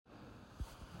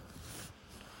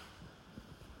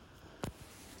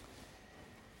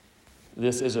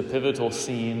This is a pivotal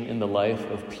scene in the life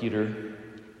of Peter.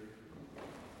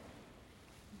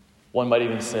 One might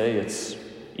even say it's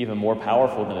even more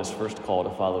powerful than his first call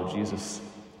to follow Jesus.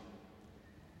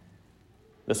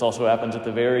 This also happens at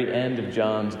the very end of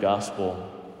John's Gospel.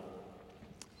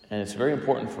 And it's very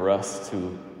important for us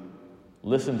to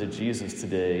listen to Jesus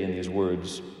today in these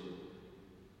words.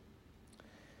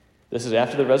 This is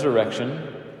after the resurrection,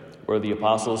 where the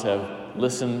apostles have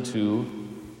listened to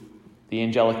the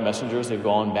angelic messengers. They've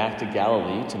gone back to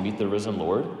Galilee to meet the risen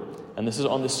Lord. And this is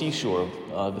on the seashore,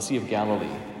 the Sea of Galilee.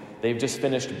 They've just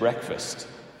finished breakfast,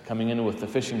 coming in with the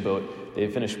fishing boat.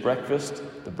 They've finished breakfast,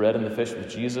 the bread and the fish with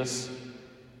Jesus.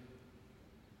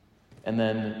 And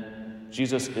then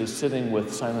Jesus is sitting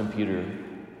with Simon Peter.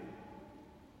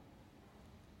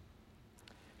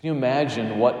 Can you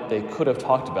imagine what they could have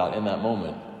talked about in that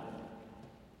moment?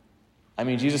 I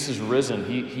mean, Jesus is risen.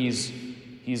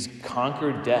 He's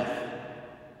conquered death.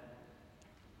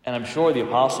 And I'm sure the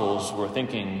apostles were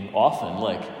thinking often,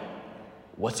 like,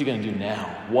 what's he going to do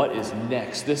now? What is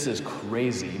next? This is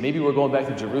crazy. Maybe we're going back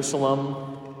to Jerusalem,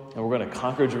 and we're going to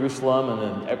conquer Jerusalem,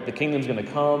 and then the kingdom's going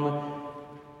to come. Or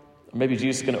maybe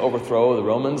Jesus is going to overthrow the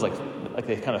Romans, like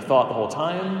they kind of thought the whole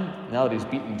time, now that he's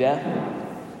beaten death.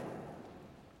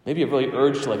 Maybe it really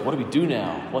urged to, like, what do we do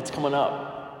now? What's coming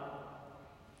up?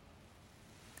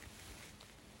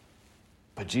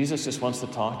 But Jesus just wants to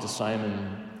talk to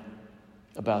Simon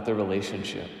about their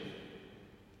relationship.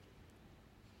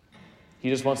 He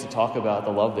just wants to talk about the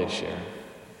love they share.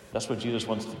 That's what Jesus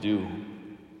wants to do.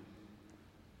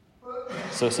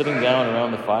 So sitting down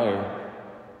around the fire,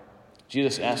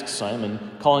 Jesus asks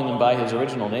Simon, calling him by his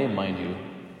original name, mind you.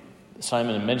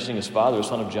 Simon, mentioning his father,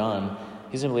 son of John,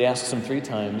 he simply asks him 3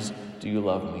 times, "Do you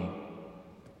love me?"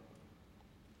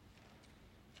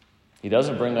 He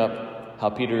doesn't bring up how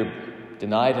Peter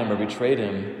denied him or betrayed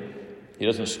him. He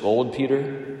doesn't scold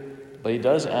Peter, but he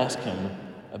does ask him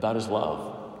about his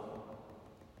love.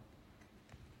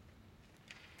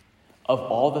 Of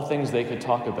all the things they could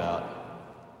talk about,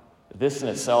 this in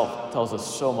itself tells us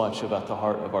so much about the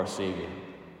heart of our Savior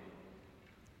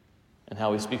and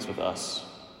how he speaks with us.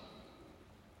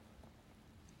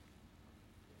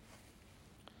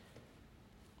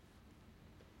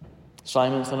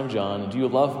 Simon, son of John, do you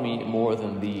love me more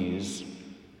than these?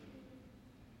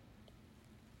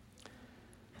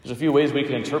 There's a few ways we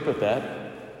can interpret that.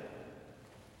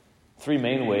 3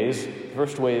 main ways. The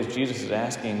first way is Jesus is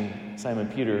asking Simon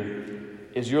Peter,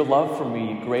 is your love for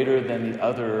me greater than the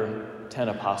other 10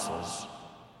 apostles?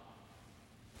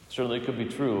 Certainly it could be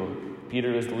true.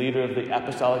 Peter is the leader of the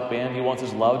apostolic band. He wants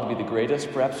his love to be the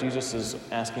greatest. Perhaps Jesus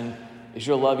is asking, is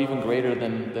your love even greater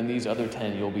than these other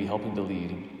 10 you'll be helping to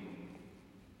lead?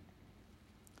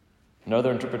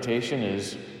 Another interpretation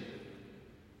is,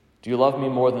 do you love me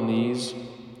more than these?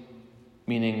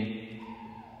 Meaning,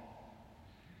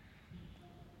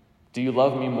 do you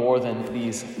love me more than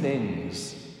these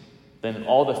things? Than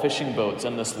all the fishing boats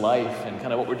and this life and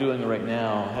kind of what we're doing right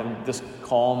now, having this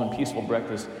calm and peaceful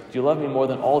breakfast. Do you love me more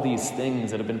than all these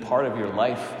things that have been part of your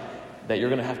life that you're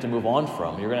going to have to move on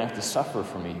from? You're going to have to suffer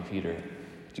for me, Peter.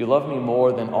 Do you love me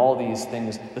more than all these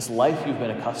things, this life you've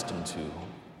been accustomed to?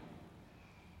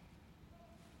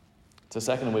 It's a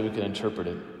second way we can interpret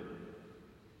it.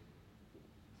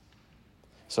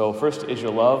 So first, is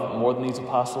your love more than these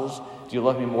apostles? Do you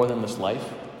love me more than this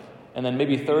life? And then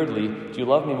maybe thirdly, do you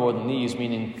love me more than these?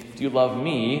 Meaning, do you love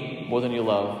me more than you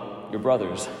love your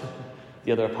brothers,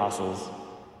 the other apostles?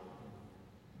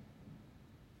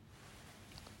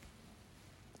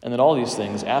 And then all these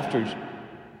things, after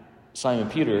Simon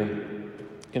Peter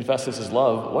confesses his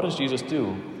love, what does Jesus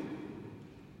do?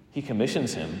 He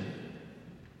commissions him.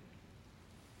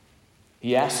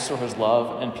 He asks for his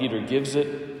love, and Peter gives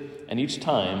it. And each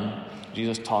time,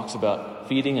 Jesus talks about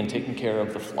feeding and taking care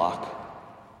of the flock.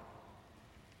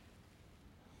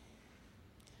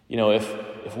 You know,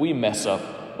 if we mess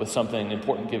up with something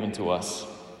important given to us,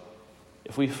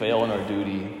 if we fail in our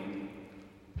duty,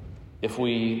 if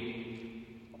we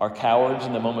are cowards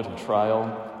in the moment of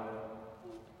trial,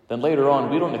 then later on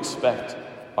we don't expect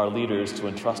our leaders to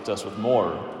entrust us with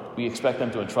more. We expect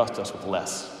them to entrust us with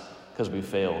less because we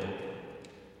failed.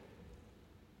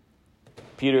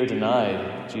 Peter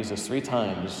denied Jesus 3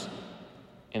 times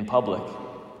in public.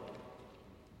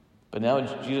 But now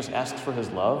Jesus asks for his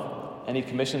love, and he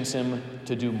commissions him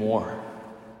to do more.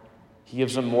 He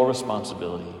gives him more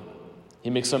responsibility. He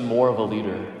makes him more of a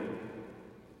leader.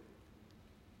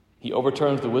 He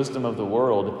overturns the wisdom of the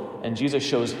world, and Jesus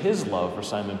shows his love for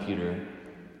Simon Peter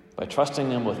by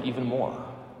trusting him with even more.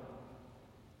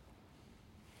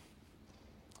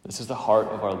 This is the heart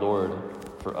of our Lord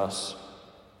for us.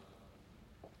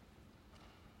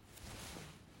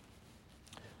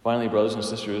 Finally, brothers and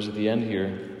sisters, at the end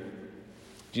here,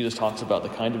 Jesus talks about the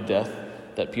kind of death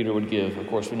that Peter would give. Of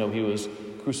course, we know he was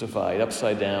crucified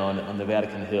upside down on the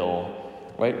Vatican Hill,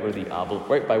 right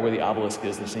by where the obelisk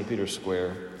is in St. Peter's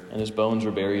Square, and his bones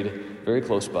were buried very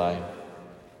close by.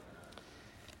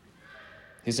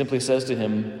 He simply says to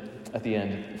him at the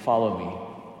end, "Follow me.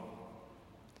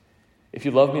 If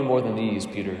you love me more than these,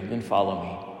 Peter, then follow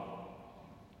me."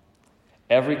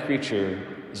 Every creature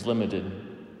is limited.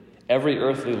 Every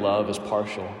earthly love is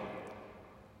partial.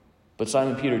 But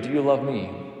Simon Peter, do you love me?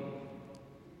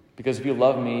 Because if you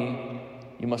love me,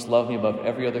 you must love me above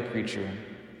every other creature.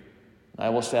 I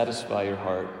will satisfy your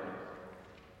heart.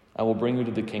 I will bring you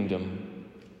to the kingdom.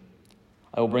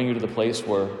 I will bring you to the place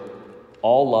where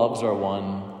all loves are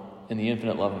one in the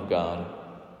infinite love of God.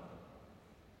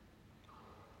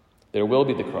 There will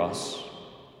be the cross.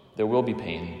 There will be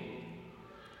pain.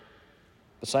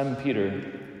 But Simon Peter,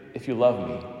 if you love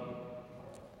me,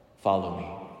 follow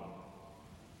me.